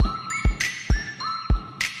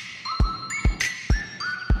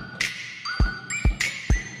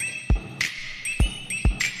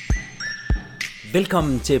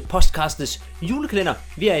Velkommen til Postkastes julekalender.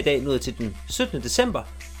 Vi er i dag nået til den 17. december,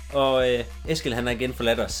 og Eskild han har igen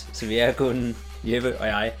forladt os, så vi er kun Jeppe og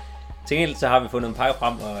jeg. Til gengæld så har vi fundet en pakke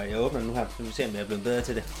frem, og jeg åbner den nu her, så vi ser om jeg er blevet bedre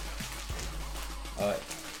til det. Og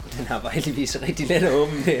den har bare heldigvis rigtig let at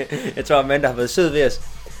åbne. Jeg tror Amanda har været sød ved os.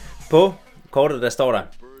 På kortet der står der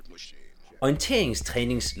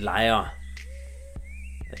orienteringstræningslejre.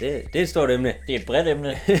 Det er et stort emne. Det er et bredt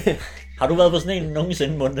emne. Har du været på sådan en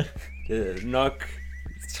nogensinde, Munde? Det er nok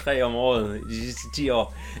 3 om året de sidste 10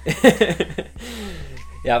 år.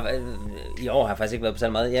 I år har jeg faktisk ikke været på så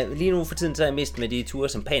meget. Lige nu for tiden så er jeg mest med de ture,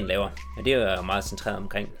 som Pan laver. Og det er jo meget centreret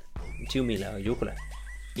omkring 20 miler og Jukula.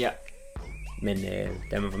 Ja. Men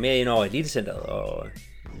da man var mere ind over Elitecenteret og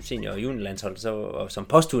senior- og juniorlandshold, så, og som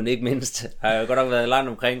postturen ikke mindst, har jeg godt nok været langt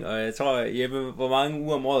omkring. Og jeg tror, Jeppe, hvor mange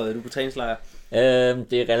uger om året er du på træningslejr?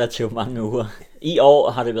 Det er relativt mange uger. I år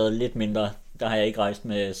har det været lidt mindre. Der har jeg ikke rejst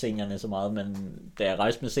med seniorerne så meget, men da jeg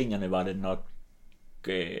rejste med seniorerne, var det nok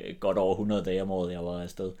godt over 100 dage om året, jeg var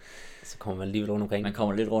afsted. Så kommer man alligevel rundt omkring. Man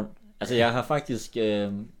kommer lidt rundt. Altså jeg har faktisk,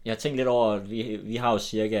 jeg har tænkt lidt over, vi har jo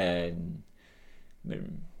cirka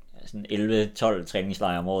mellem 11-12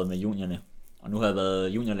 træningslejre om året med juniorerne. Og nu har jeg været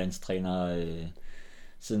juniorlandstræner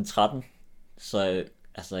siden 13. Så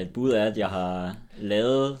altså et bud er, at jeg har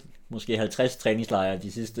lavet måske 50 træningslejre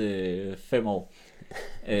de sidste 5 år.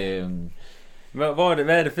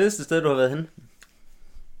 Hvad er det fedeste sted, du har været henne?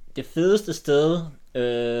 Det fedeste sted,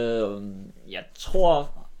 jeg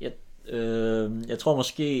tror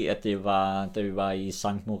måske, at det var, da vi var i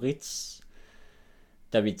St. Moritz,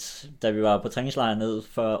 da vi var på træningslejr ned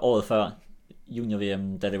året før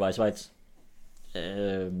junior-VM, da det var i Schweiz.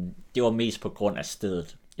 Det var mest på grund af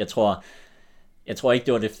stedet. Jeg tror ikke,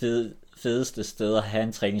 det var det fedeste sted at have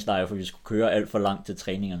en træningslejr, for vi skulle køre alt for langt til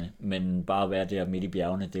træningerne, men bare være der midt i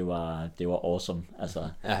bjergene, det var awesome. Altså,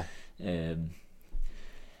 ja.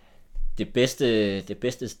 Det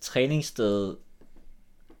bedste træningssted,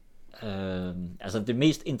 altså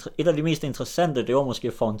et af de mest interessante, det var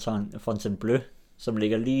måske Fontainebleau, som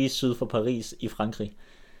ligger lige syd for Paris i Frankrig.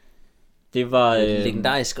 Det var et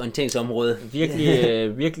legendarisk orienteringsområde.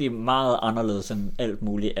 virkelig meget anderledes end alt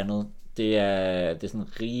muligt andet. Det er sådan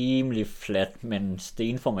rimelig fladt, men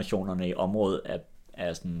stenformationerne i området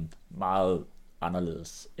er sådan meget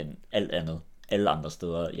anderledes end alle andre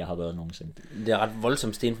steder, jeg har været nogensinde. Det er ret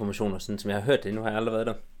voldsomme stenformationer, sådan som jeg har hørt det. Nu har jeg aldrig været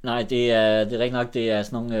der. Nej, det er rigtig nok. Det er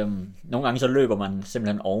sådan nogle gange så løber man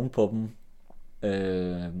simpelthen oven på dem,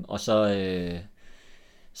 og så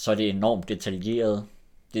er det enormt detaljeret.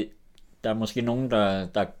 Der er måske nogen,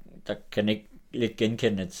 der kan ikke lidt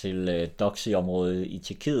genkende til Doxy-området i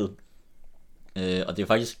Tjekkiet. Og det er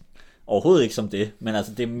faktisk overhovedet ikke som det, men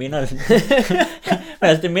altså det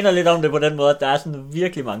minder lidt om det på den måde, at der er sådan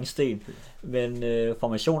virkelig mange sten, men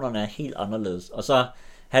formationerne er helt anderledes. Og så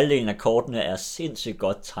halvdelen af kortene er sindssygt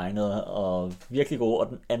godt tegnet og virkelig gode, og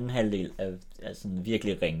den anden halvdel er sådan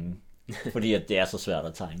virkelig ringe, fordi at det er så svært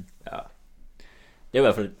at tegne. Ja. Det er i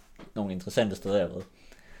hvert fald nogle interessante steder, jeg har været.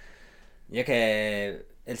 Jeg kan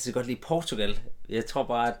altid godt lide Portugal. Jeg tror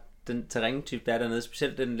bare, at den terræntype, der er dernede,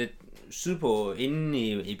 specielt den lidt sydpå, inde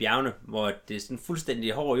i bjergene, hvor det er sådan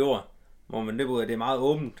fuldstændig hård jord, hvor man løber ud af, det er meget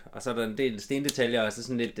åbent, og så er der en del stendetaljer, og så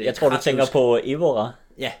sådan lidt... Jeg tror, du tænker på Evora.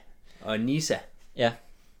 Ja, og Nisa. Ja.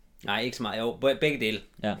 Nej, ikke så meget. Jo, begge dele.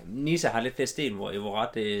 Ja. Nisa har lidt flere sten, hvor Evora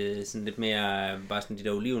det er sådan lidt mere, bare sådan de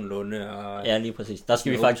der olivenlunde. Og ja, lige præcis. Der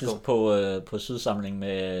skal vi faktisk på sydsamling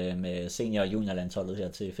med senior- og juniorlandsholdet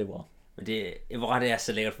her til februar. Men Evora det er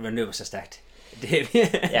så lækkert, for man løber så stærkt. Det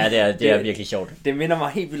er virkelig sjovt. Det minder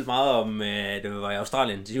mig helt vildt meget om, det var i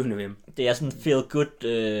Australien til junior-VM. Det er sådan et feel-good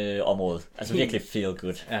område. Altså virkelig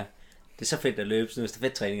feel-good. Ja, det er så fedt at løbe sådan nogle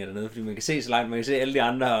stafettræninger dernede, fordi man kan se så langt, man kan se alle de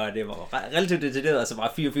andre, og det var relativt detaljeret, altså bare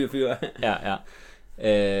 4. Ja.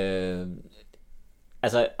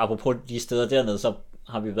 Altså apropos de steder dernede, så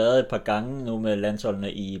har vi været et par gange nu med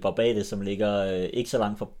landsholdene i Barbados, som ligger ikke så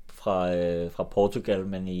langt fra Portugal,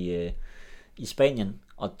 men i Spanien,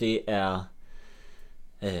 og det er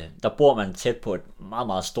der bor man tæt på et meget,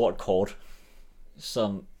 meget stort kort,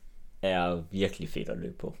 som er virkelig fedt at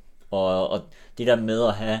løbe på. Og det der med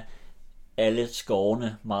at have alle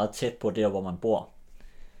skovene meget tæt på der, hvor man bor.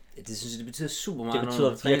 Det synes jeg, det betyder super meget. Det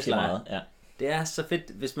betyder virkelig meget, ja. Det er så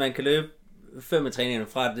fedt, hvis man kan løbe før med træningerne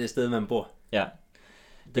fra det sted, man bor. Ja.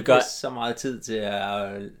 Det gør så meget tid til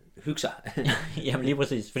at hygge sig. Jamen lige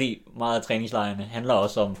præcis, fordi meget af træningslejrene handler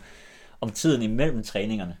også om tiden imellem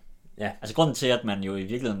træningerne. Ja. Altså grunden til, at man jo i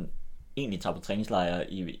virkeligheden egentlig tager på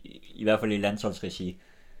træningslejre, i hvert fald i landsholdsregi,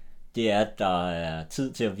 det er, at der er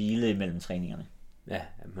tid til at hvile imellem træningerne. Ja,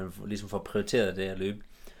 man ligesom får prioriteret det at løbe.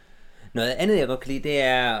 Noget andet, jeg godt kan lide, det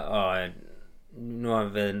er at nu har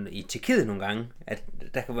vi været i Tjekkiet nogle gange, at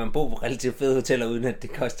der kan man bo på relativt fede hoteller, uden at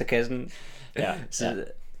det koster kassen. Ja,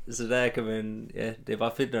 Så der kan man, ja, det er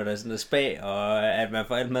bare fedt, når der er sådan noget spa, og at man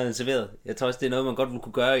får alt maden serveret. Jeg tror også, det er noget, man godt ville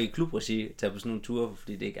kunne gøre i klubregi, tage på sådan nogle ture,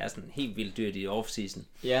 fordi det ikke er sådan helt vildt dyrt i off-season.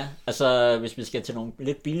 Ja, altså hvis vi skal til nogle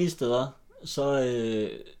lidt billige steder,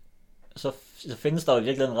 så findes der jo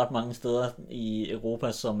virkelig ret mange steder i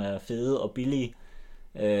Europa, som er fede og billige.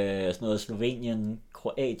 Sådan noget Slovenien,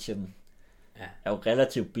 Kroatien er jo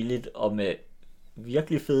relativt billigt og med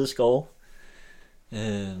virkelig fede skove.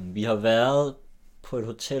 Vi har været på et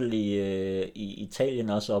hotel i Italien,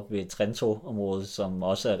 også oppe ved Trento-området, som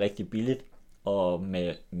også er rigtig billigt og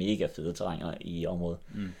med mega fede terrænger i området.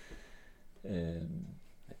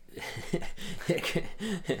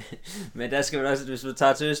 Men der skal man også, hvis du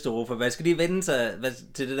tager til Østeuropa, man skal lige vende sig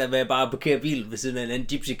til det der med at bare parkere bil ved siden af en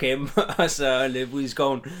gypsy camp og så løbe ud i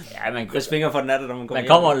skoven. Ja, man krydser fingre for den natter, når man kommer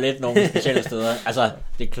hjem. Man kommer lidt nogle specielle steder. Altså,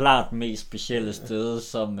 det er klart mest specielle sted,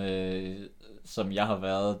 som jeg har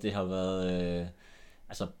været, det har været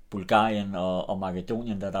altså Bulgarien og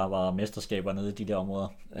Makedonien, der var mesterskaber nede i de der områder.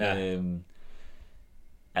 Ja.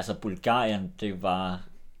 Altså Bulgarien, det var,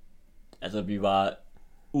 altså vi var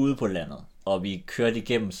ude på landet, og vi kørte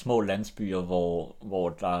igennem små landsbyer, hvor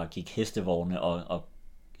der gik hestevogne og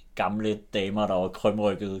gamle damer, der var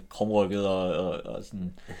krumrykket og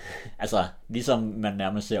sådan, altså ligesom man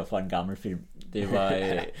nærmest ser fra en gammel film. Det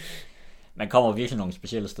var man kommer virkelig nogle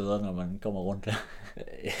specielle steder, når man kommer rundt der.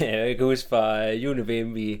 Jeg kan huske fra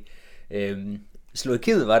juni-VM i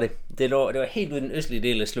Slovakiet var det. Det var helt ude den østlige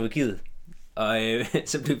del af Slovakiet. Og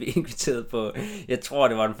så blev vi inviteret på, jeg tror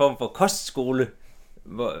det var en form for kostskole,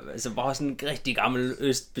 altså bare sådan en rigtig gammel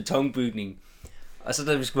østbetonbygning. Og så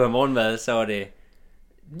da vi skulle have morgenmad, så var det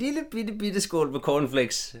lille bitte skål med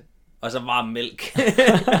cornflakes, og så varm mælk.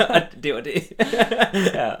 Og det var det.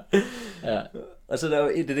 Ja. Og så der var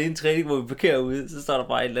det ene træning, hvor vi parkerer ude, så står der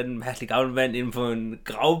bare en eller anden mærkelig gammel mand inde på en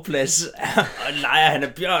gravplads, og leger han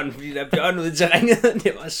af bjørn, fordi der er bjørn ude i terrænet.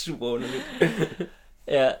 Det var super underligt.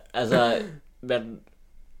 Ja, altså,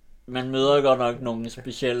 man møder godt nok nogle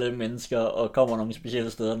specielle mennesker, og kommer nogle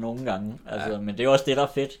specielle steder nogle gange. Altså, men det er jo også det, der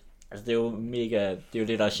er fedt. Altså, det er jo mega, det er jo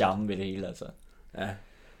det, der er charmen ved det hele, altså. Ja.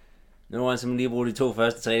 Nu har man simpelthen lige brugt de 2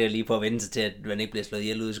 første træninger lige på at vende sig til, at man ikke bliver slået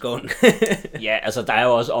ihjel ude i skoven. Ja, altså der er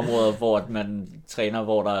jo også områder, hvor man træner,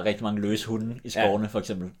 hvor der er rigtig mange løse hunde i skovene, for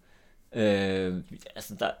eksempel.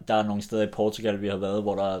 Altså der er nogle steder i Portugal, vi har været,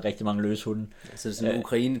 hvor der er rigtig mange løse hunde. Altså det er sådan en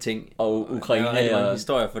Ukraine-ting. Og Ukraine der er rigtig mange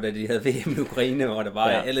historier for, da de havde VM i Ukraine, hvor der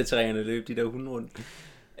bare alle trænerne løb de der hunde rundt.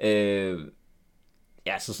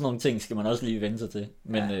 Ja, så sådan nogle ting skal man også lige vende sig til.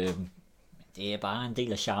 Men det er bare en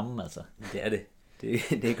del af charmen, altså. Det er det.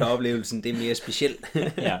 Det er ikke oplevelsen, det er mere specielt.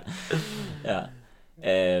 Ja.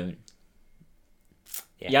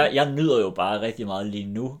 Jeg nyder jo bare rigtig meget lige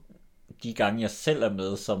nu, de gange jeg selv er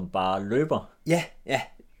med, som bare løber. Ja,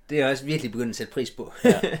 det er jeg også virkelig begyndt at sætte pris på.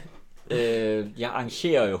 Jeg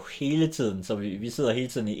arrangerer jo hele tiden, så vi sidder hele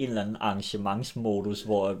tiden i en eller anden arrangementsmodus,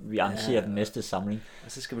 hvor vi arrangerer den næste samling.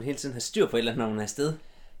 Og så skal man hele tiden have styr på et eller andet, når man er afsted.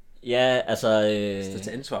 Ja, altså... Så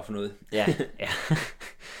til ansvar for noget. Ja.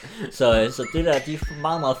 Så det der, de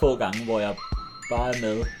meget, meget få gange, hvor jeg bare er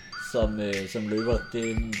med som løber,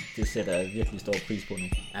 det sætter jeg virkelig stor pris på nu.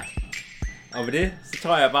 Ja. Og ved det, så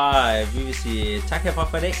tror jeg bare, at vi vil sige tak herfra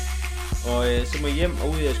for i dag. Og så må I hjem og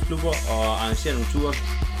ud i jeres klubber og arrangere nogle ture.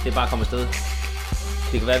 Det er bare at komme afsted.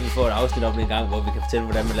 Det kan være, at vi får et afsnit op en gang, hvor vi kan fortælle,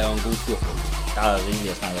 hvordan man laver en god tur. Der er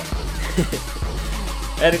rigeligt at snakke om.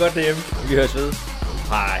 Ja, det er godt derhjemme. Vi høres ved.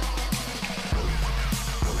 Hej.